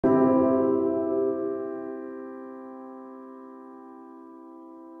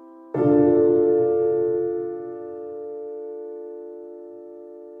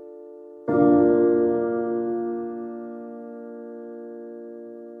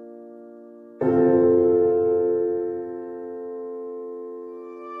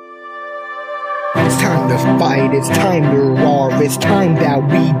fight, it's time to roar, it's time that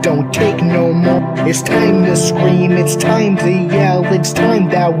we don't take no more. It's time to scream, it's time to yell, it's time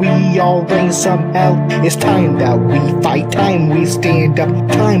that we all raise some hell. It's time that we fight, time we stand up,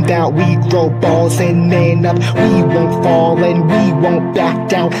 time that we grow balls and man up. We won't fall and we won't back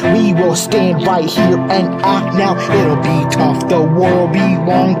down, we will stand right here and act now. It'll be tough, the war will be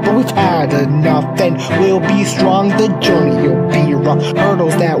long, but we've had enough and we'll be strong. The journey will be rough,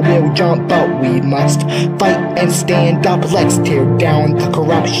 hurdles that we'll jump, but we must fight and stand up. Let's tear down the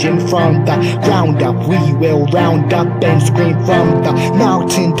corruption from the ground up. We will round up and scream from the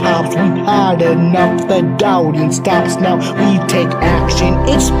mountaintops. We've had enough, the doubting stops. Now we take action.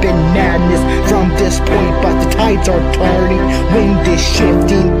 It's been madness from this point, but the tides are turning, wind is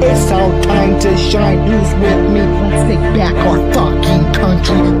shifting. It's our time to shine. Who's with me? Let's take back our fucking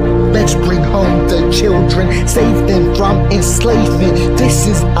country. Let's bring home the children, save them from enslavement. This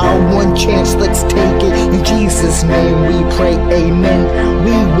is our one chance, let's take it. In Jesus' name we pray, amen.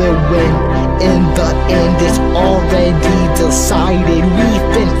 We will win. In the end, it's already decided. We've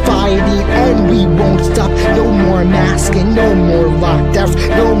been fighting and we won't stop. No more masking, no more lockdowns,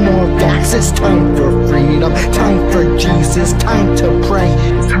 no more vax. It's time for freedom, time for Jesus, time to pray,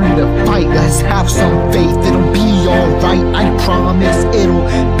 time to fight. Let's have some faith, it'll be alright. I promise it'll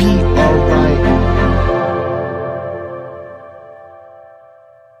be alright.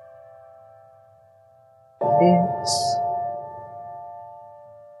 It's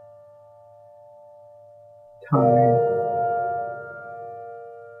time.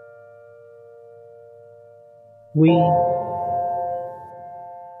 We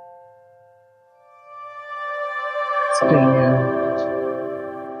stand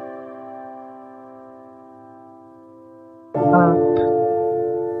up.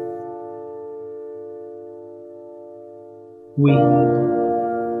 We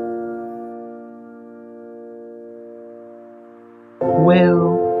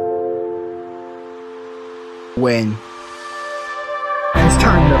will win. It's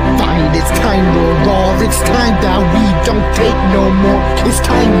time to fight, it's time to roar, it's time that we don't take no more. It's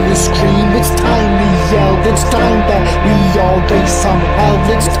time to scream, it's time to yell, it's time that we all raise some hell.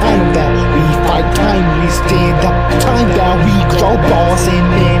 It's time that we fight, time we stand up, time that we grow balls and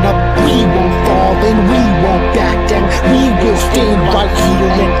man up. We won't fall and we won't back down, we will stand right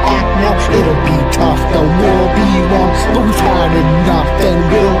here and act now. It'll be tough, the war will be long, but we've had enough and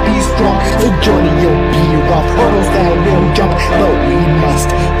we'll be strong. The journey will be rough, hurdles that we'll jump, but we must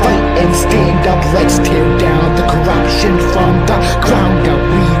fight and stand up. Let's tear down the corruption from the ground up.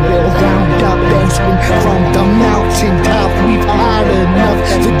 We will round up and scream from the mountaintop. We've had enough,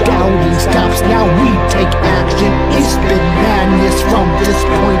 the doubting stops. Now we take action. It's been madness from this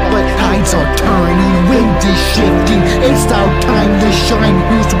point, but tides are turning, wind is shifting. It's our time to shine.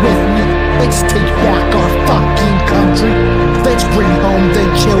 Who's with me? Let's take back our fucking country. Let's bring home the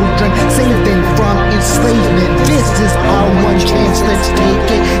children, save them from enslavement. This is our one chance, let's take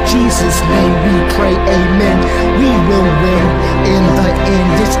it. Jesus' name we pray, amen. We will win. In the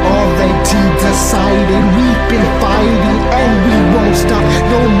end, it's already decided. We've been fighting and we won't stop.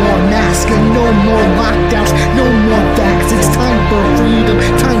 No more masking, no more lockdowns, no more vax. It's time for freedom,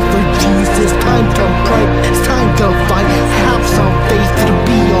 time for Jesus, time to pray, it's time to fight. Have some faith, it'll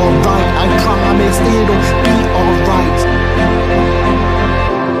be alright. I promise it'll be alright.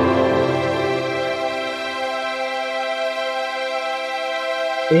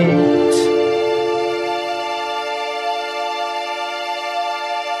 It's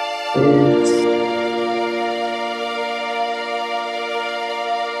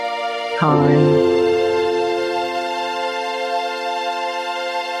time.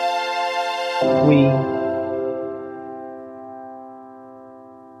 We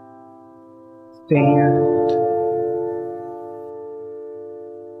stand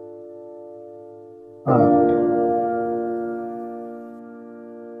up.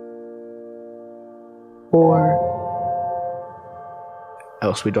 Or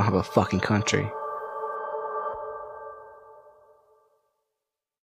else we don't have a fucking country.